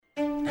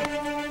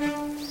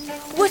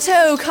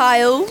What-ho,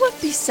 Kyle?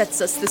 What besets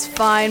us this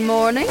fine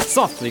morning?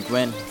 Softly,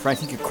 Gwen, for I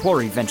think a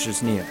quarry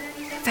ventures near.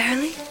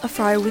 Verily? A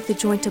friar with a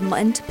joint of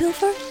mutton to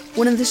pilfer?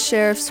 One of the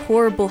sheriff's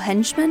horrible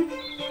henchmen?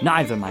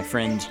 Neither, my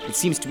friend. It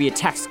seems to be a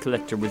tax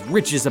collector with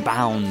riches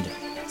abound.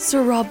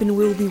 Sir Robin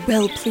will be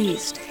well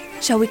pleased.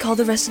 Shall we call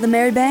the rest of the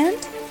merry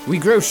band? We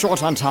grow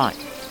short on time.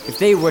 If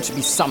they were to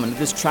be summoned,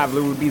 this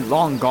traveler would be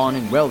long gone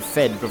and well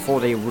fed before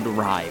they would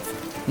arrive.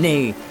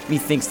 Nay,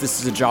 methinks this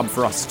is a job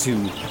for us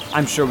too.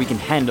 I'm sure we can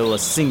handle a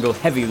single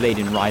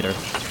heavy-laden rider.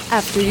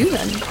 After you,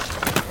 then.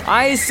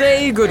 I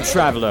say, good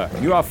traveler,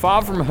 you are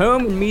far from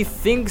home, and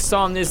methinks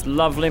on this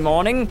lovely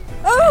morning.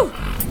 Oh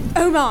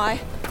my.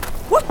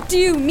 What do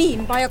you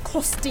mean by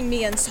accosting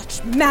me in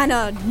such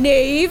manner,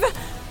 knave?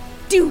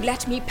 Do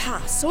let me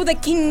pass, or the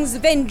king's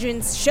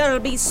vengeance shall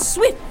be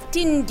swift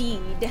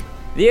indeed.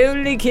 The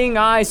only king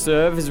I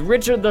serve is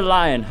Richard the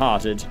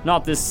Lion-Hearted,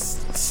 not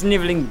this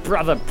sniveling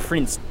brother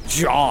Prince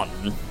John.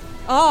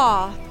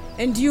 Ah,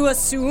 and you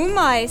assume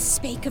I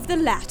spake of the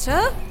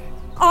latter?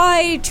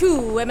 I,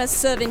 too, am a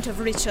servant of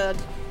Richard.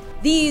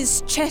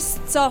 These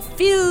chests are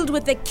filled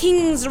with the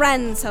king's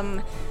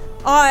ransom.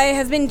 I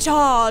have been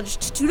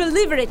charged to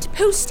deliver it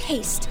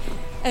post-haste,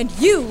 and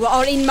you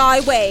are in my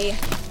way.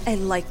 A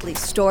likely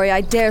story. I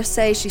dare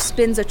say she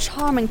spins a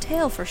charming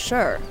tale for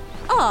sure.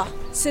 Ah,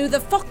 so the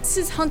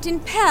foxes hunt in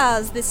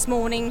pairs this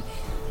morning.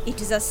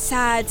 It is a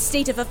sad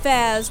state of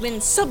affairs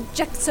when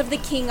subjects of the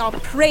king are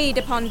preyed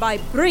upon by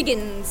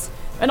brigands.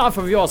 Enough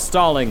of your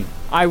stalling.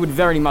 I would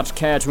very much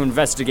care to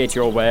investigate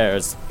your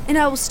wares. And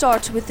I will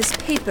start with this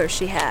paper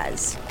she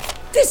has.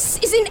 This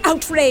is an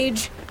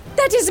outrage.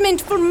 That is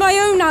meant for my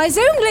own eyes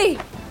only.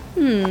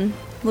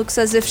 Looks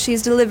as if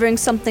she's delivering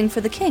something for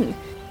the king.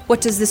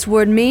 What does this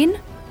word mean?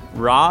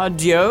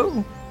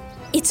 Radio?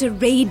 It's a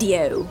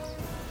radio.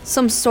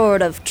 Some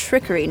sort of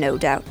trickery, no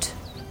doubt.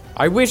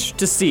 I wish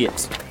to see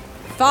it.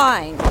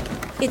 Fine.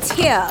 It's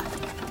here.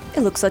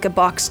 It looks like a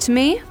box to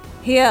me.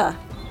 Here.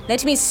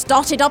 Let me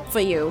start it up for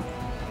you.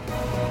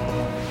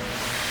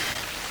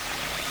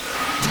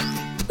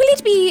 Will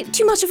it be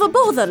too much of a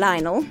bother,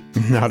 Lionel?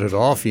 Not at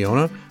all,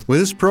 Fiona. With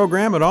this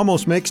program, it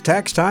almost makes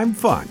tax time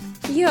fun.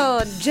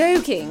 You're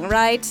joking,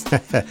 right?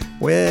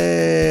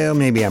 Well,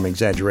 maybe I'm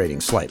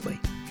exaggerating slightly.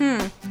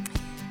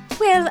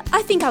 Well,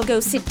 I think I'll go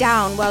sit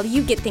down while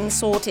you get things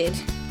sorted.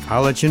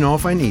 I'll let you know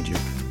if I need you.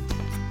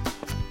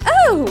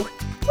 Oh!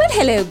 Well,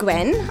 hello,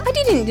 Gwen. I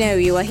didn't know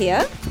you were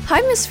here.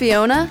 Hi, Miss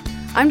Fiona.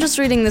 I'm just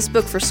reading this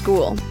book for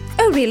school.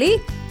 Oh, really?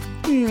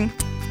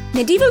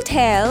 Medieval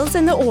tales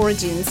and the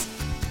origins.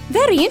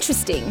 Very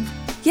interesting.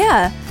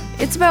 Yeah,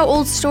 it's about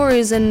old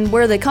stories and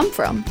where they come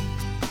from.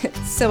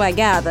 So I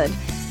gathered.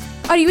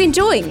 Are you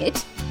enjoying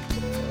it?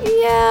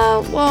 Yeah,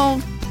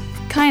 well,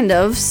 kind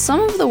of. Some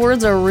of the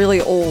words are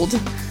really old.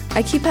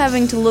 I keep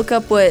having to look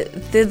up what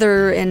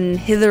thither and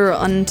hither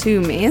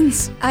unto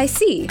means. I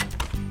see.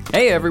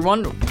 Hey,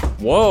 everyone.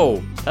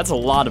 Whoa, that's a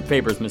lot of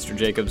papers, Mr.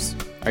 Jacobs.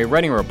 Are you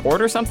writing a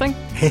report or something?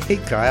 Hey,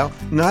 Kyle.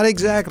 Not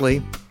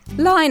exactly.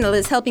 Lionel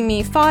is helping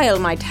me file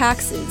my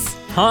taxes.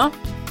 Huh?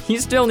 You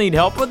still need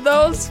help with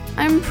those?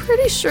 I'm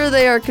pretty sure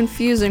they are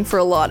confusing for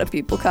a lot of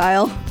people,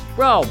 Kyle.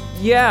 Well,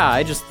 yeah,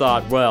 I just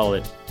thought, well,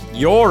 at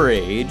your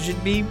age,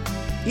 it'd be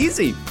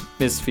easy,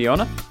 Miss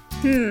Fiona.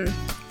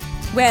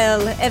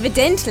 Well,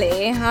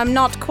 evidently, I'm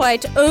not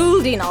quite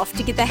old enough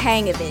to get the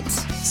hang of it.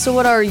 So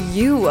what are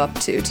you up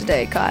to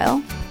today,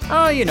 Kyle?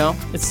 Oh, you know,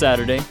 it's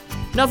Saturday.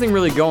 Nothing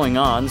really going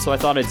on, so I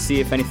thought I'd see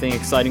if anything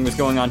exciting was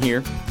going on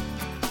here.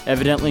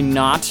 Evidently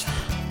not.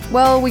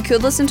 Well, we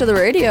could listen to the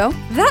radio.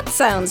 That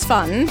sounds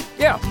fun.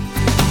 Yeah.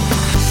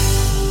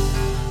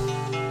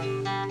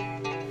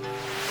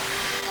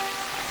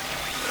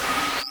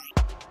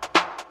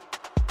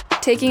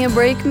 Taking a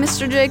break,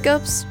 Mr.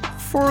 Jacobs?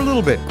 For a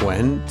little bit,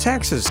 Gwen,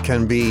 taxes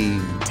can be...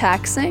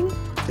 Taxing?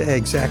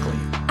 Exactly.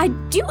 I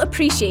do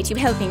appreciate you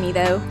helping me,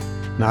 though.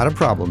 Not a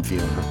problem,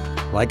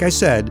 Fiona. Like I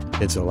said,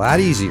 it's a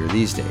lot easier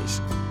these days.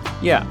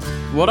 Yeah.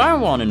 What I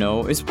want to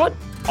know is what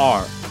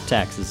are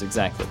taxes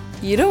exactly?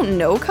 You don't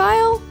know,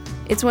 Kyle?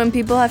 It's when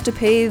people have to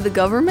pay the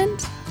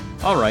government?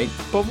 All right,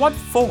 but what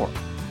for?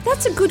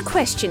 That's a good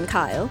question,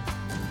 Kyle.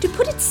 To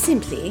put it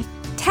simply,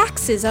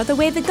 taxes are the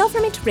way the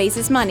government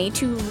raises money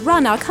to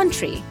run our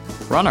country.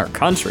 Run our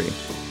country?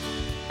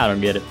 I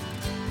don't get it.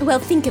 Well,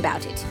 think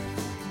about it.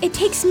 It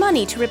takes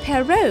money to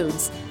repair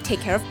roads,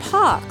 take care of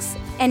parks,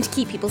 and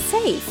keep people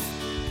safe.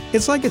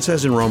 It's like it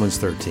says in Romans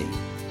 13.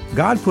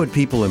 God put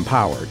people in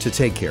power to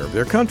take care of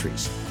their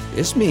countries.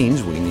 This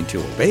means we need to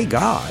obey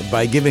God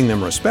by giving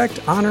them respect,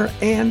 honor,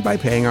 and by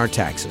paying our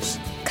taxes.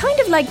 Kind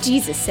of like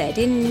Jesus said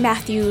in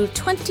Matthew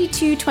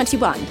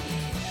 22:21.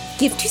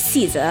 Give to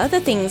Caesar the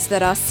things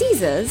that are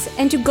Caesar's,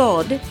 and to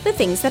God the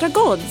things that are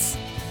God's.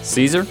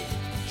 Caesar?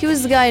 He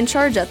was the guy in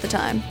charge at the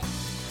time.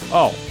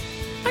 Oh,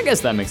 I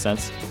guess that makes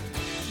sense.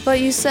 But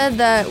you said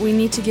that we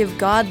need to give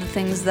God the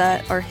things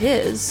that are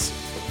his.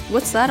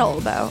 What's that all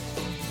about?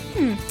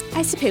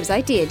 I suppose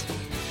I did.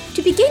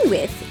 To begin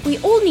with, we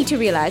all need to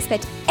realize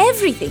that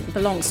everything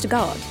belongs to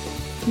God.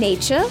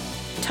 Nature,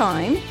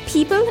 time,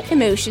 people,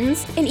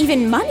 emotions, and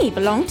even money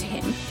belong to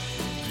him.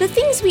 The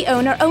things we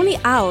own are only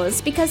ours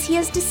because he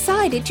has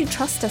decided to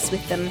trust us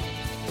with them.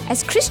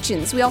 As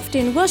Christians, we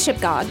often worship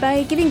God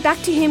by giving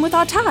back to him with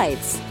our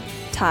tithes.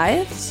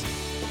 Tithes?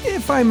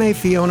 If I may,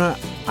 Fiona,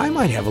 I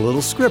might have a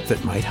little script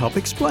that might help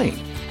explain.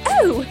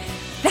 Oh,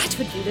 that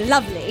would be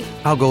lovely.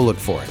 I'll go look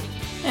for it.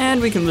 And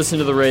we can listen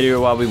to the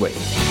radio while we wait.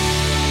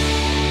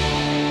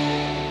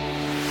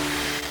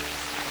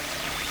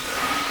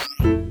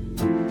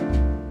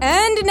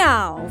 And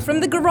now, from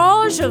the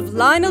garage of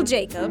Lionel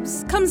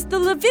Jacobs, comes the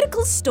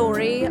Levitical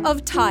story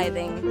of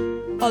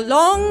tithing. A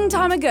long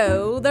time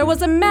ago, there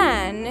was a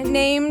man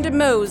named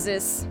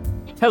Moses.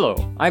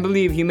 Hello, I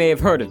believe you may have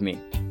heard of me.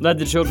 Led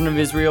the children of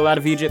Israel out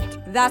of Egypt.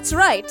 That's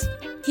right.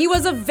 He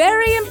was a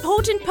very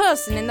important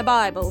person in the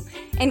Bible,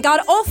 and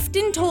God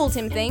often told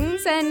him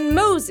things, and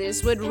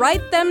Moses would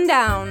write them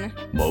down.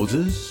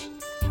 Moses,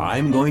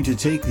 I'm going to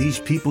take these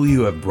people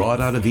you have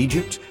brought out of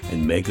Egypt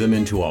and make them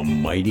into a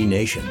mighty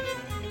nation,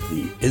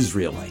 the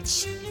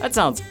Israelites. That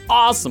sounds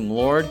awesome,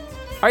 Lord.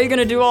 How are you going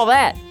to do all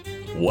that?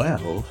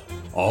 Well,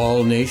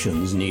 all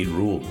nations need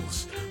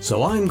rules,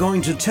 so I'm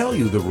going to tell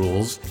you the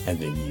rules, and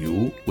then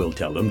you will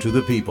tell them to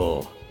the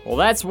people. Well,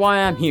 that's why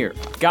I'm here.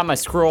 Got my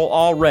scroll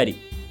all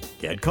ready.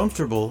 Get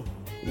comfortable.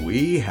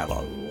 We have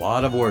a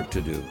lot of work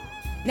to do.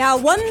 Now,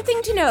 one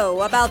thing to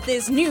know about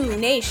this new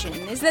nation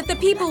is that the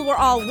people were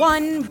all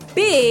one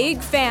big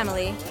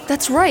family.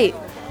 That's right.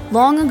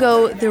 Long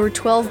ago, there were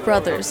 12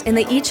 brothers, and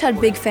they each had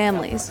big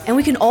families. And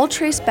we can all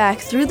trace back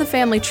through the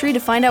family tree to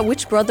find out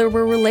which brother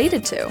we're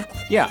related to.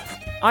 Yeah,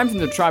 I'm from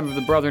the tribe of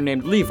the brother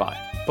named Levi.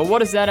 But what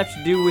does that have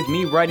to do with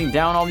me writing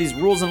down all these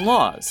rules and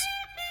laws?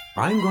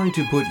 I'm going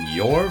to put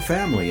your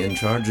family in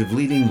charge of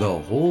leading the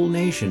whole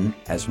nation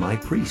as my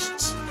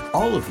priests.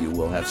 All of you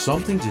will have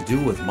something to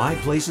do with my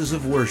places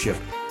of worship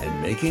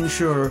and making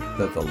sure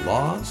that the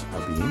laws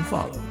are being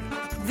followed.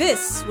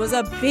 This was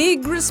a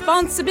big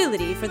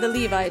responsibility for the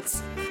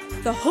Levites.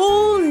 The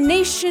whole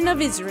nation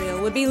of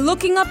Israel would be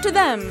looking up to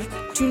them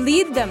to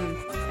lead them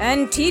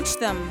and teach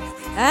them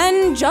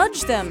and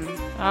judge them.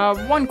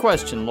 One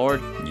question,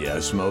 Lord.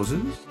 Yes,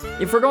 Moses?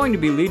 If we're going to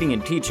be leading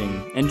and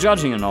teaching and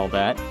judging and all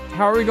that,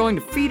 how are we going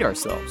to feed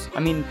ourselves? I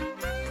mean,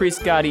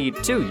 priests gotta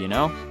eat too, you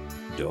know?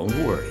 Don't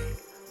worry.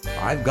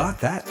 I've got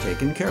that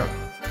taken care of.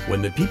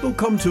 When the people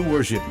come to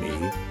worship me,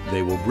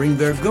 they will bring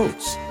their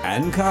goats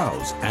and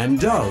cows and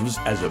doves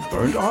as a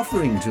burnt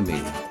offering to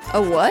me.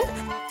 A what?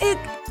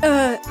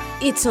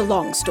 It's a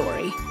long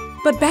story.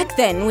 But back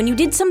then, when you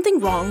did something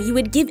wrong, you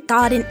would give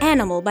God an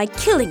animal by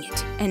killing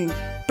it and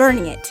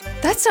burning it.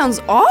 That sounds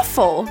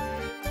awful.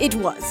 It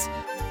was.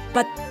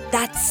 But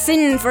that's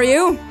sin for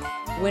you.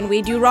 When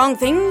we do wrong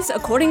things,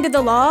 according to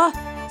the law,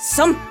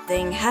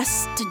 something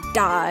has to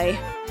die.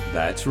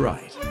 That's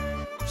right.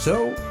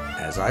 So,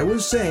 as I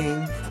was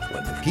saying,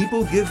 when the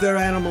people give their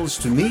animals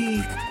to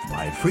me,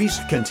 my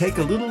priest can take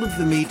a little of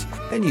the meat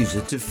and use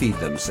it to feed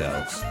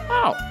themselves.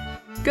 Oh,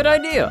 good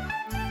idea.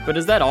 But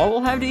is that all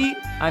we'll have to eat?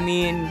 I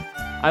mean,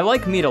 I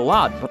like meat a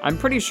lot, but I'm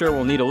pretty sure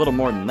we'll need a little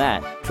more than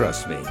that.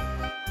 Trust me,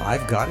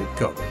 I've got it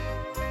covered.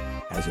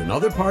 As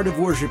another part of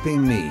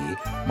worshiping me,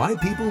 my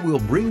people will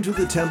bring to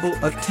the temple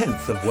a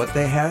tenth of what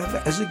they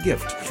have as a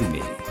gift to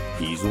me.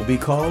 These will be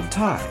called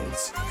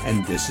tithes,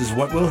 and this is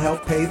what will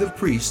help pay the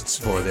priests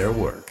for their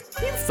work.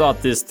 You've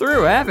thought this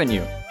through, haven't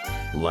you?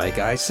 Like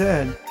I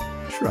said,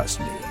 trust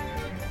me.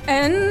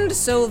 And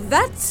so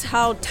that's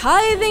how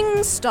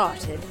tithing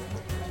started.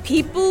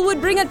 People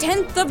would bring a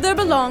tenth of their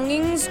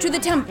belongings to the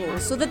temple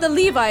so that the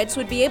Levites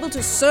would be able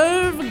to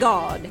serve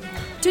God.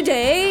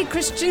 Today,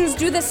 Christians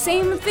do the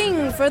same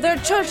thing for their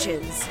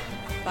churches.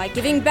 By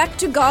giving back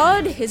to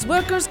God, his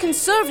workers can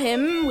serve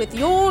him with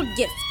your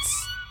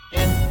gifts.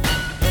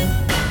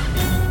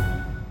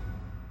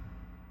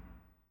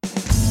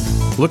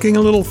 Looking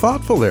a little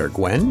thoughtful there,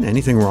 Gwen.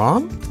 Anything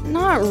wrong?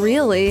 Not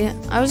really.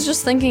 I was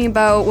just thinking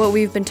about what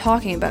we've been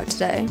talking about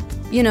today.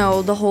 You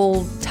know, the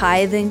whole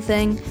tithing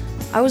thing.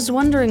 I was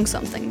wondering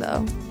something,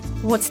 though.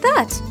 What's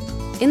that?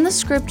 In the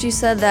script, you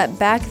said that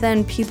back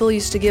then people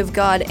used to give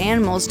God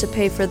animals to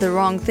pay for the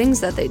wrong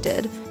things that they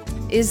did.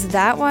 Is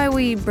that why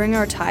we bring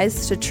our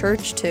tithes to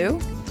church,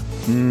 too?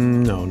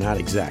 No, not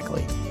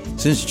exactly.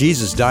 Since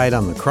Jesus died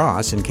on the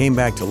cross and came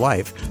back to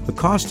life, the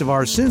cost of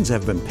our sins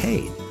have been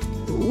paid.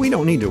 We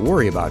don't need to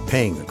worry about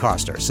paying the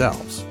cost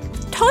ourselves.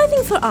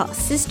 Tithing for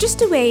us is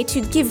just a way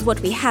to give what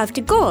we have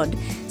to God,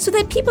 so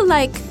that people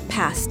like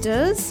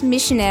pastors,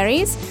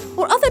 missionaries,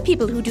 or other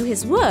people who do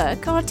his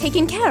work are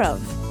taken care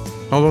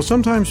of. Although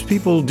sometimes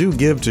people do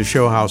give to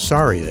show how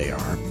sorry they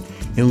are.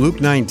 In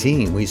Luke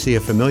 19, we see a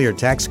familiar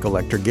tax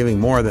collector giving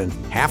more than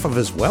half of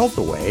his wealth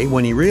away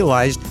when he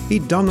realized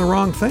he'd done the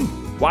wrong thing.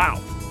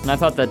 Wow, and I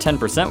thought that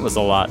 10% was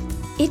a lot.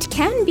 It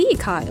can be,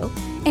 Kyle,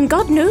 and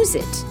God knows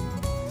it.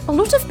 A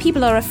lot of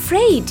people are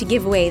afraid to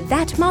give away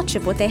that much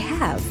of what they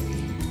have.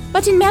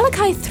 But in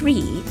Malachi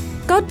 3,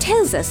 God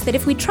tells us that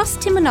if we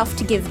trust him enough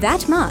to give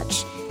that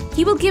much,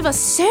 he will give us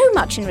so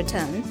much in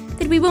return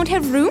that we won't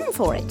have room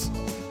for it.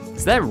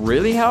 Is that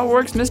really how it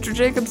works, Mr.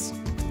 Jacobs?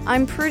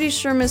 I'm pretty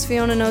sure Miss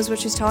Fiona knows what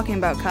she's talking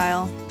about,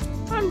 Kyle.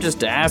 I'm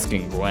just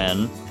asking,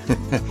 Gwen.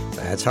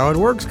 That's how it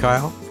works,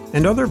 Kyle.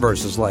 And other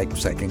verses like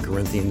 2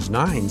 Corinthians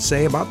 9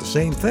 say about the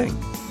same thing.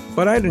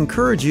 But I'd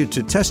encourage you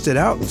to test it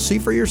out and see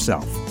for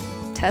yourself.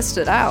 Test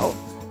it out?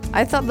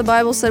 I thought the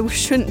Bible said we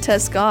shouldn't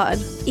test God.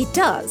 It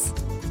does.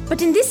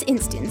 But in this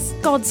instance,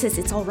 God says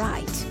it's all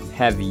right.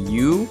 Have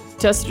you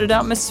tested it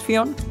out, Mrs.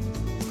 Fiona?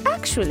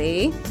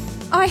 Actually,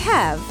 I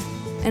have.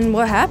 And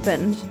what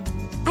happened?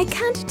 I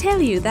can't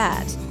tell you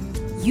that.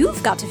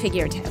 You've got to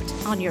figure it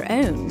out on your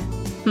own.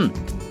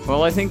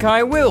 Well, I think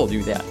I will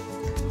do that.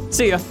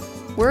 See ya.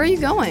 Where are you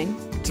going?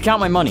 To count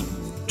my money.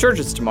 Church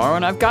is tomorrow,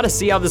 and I've got to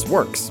see how this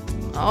works.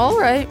 All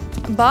right.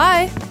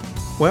 Bye.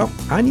 Well,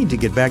 I need to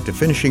get back to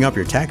finishing up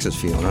your taxes,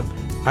 Fiona.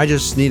 I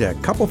just need a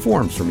couple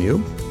forms from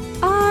you.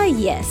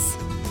 Yes.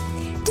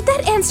 Did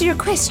that answer your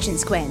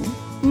questions, Gwen?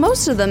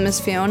 Most of them, Miss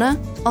Fiona.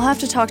 I'll have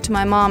to talk to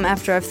my mom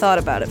after I've thought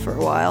about it for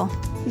a while.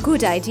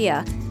 Good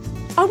idea.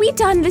 Are we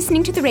done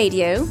listening to the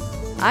radio?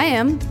 I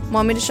am.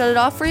 Want me to shut it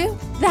off for you?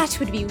 That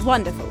would be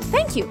wonderful.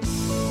 Thank you.